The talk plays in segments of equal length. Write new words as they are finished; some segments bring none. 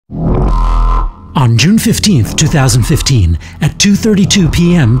On June 15, 2015, at 2:32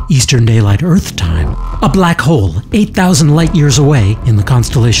 p.m. Eastern Daylight Earth Time, a black hole 8,000 light-years away in the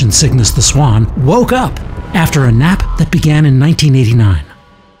constellation Cygnus the Swan woke up after a nap that began in 1989.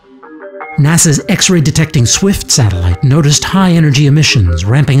 NASA's X-ray detecting SWIFT satellite noticed high-energy emissions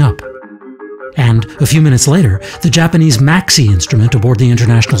ramping up. And a few minutes later, the Japanese MAXI instrument aboard the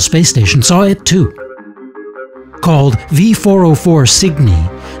International Space Station saw it too. Called V404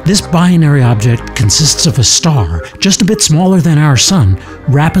 Cygni, this binary object consists of a star just a bit smaller than our Sun,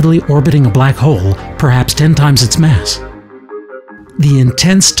 rapidly orbiting a black hole, perhaps 10 times its mass. The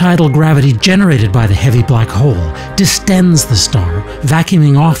intense tidal gravity generated by the heavy black hole distends the star,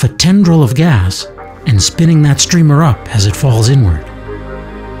 vacuuming off a tendril of gas and spinning that streamer up as it falls inward.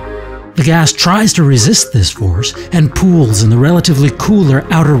 The gas tries to resist this force and pools in the relatively cooler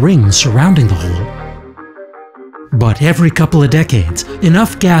outer rings surrounding the hole. But every couple of decades,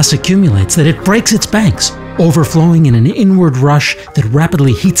 enough gas accumulates that it breaks its banks, overflowing in an inward rush that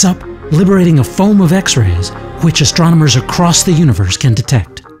rapidly heats up, liberating a foam of X-rays, which astronomers across the universe can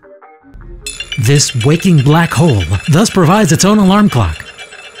detect. This waking black hole thus provides its own alarm clock.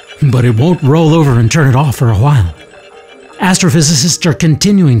 But it won't roll over and turn it off for a while. Astrophysicists are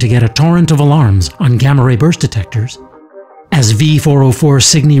continuing to get a torrent of alarms on gamma-ray burst detectors, as V404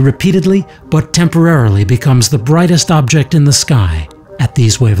 Cygni repeatedly but temporarily becomes the brightest object in the sky at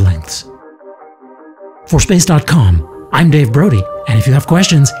these wavelengths. For Space.com, I'm Dave Brody, and if you have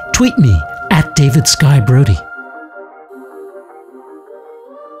questions, tweet me @DavidSkyBrody.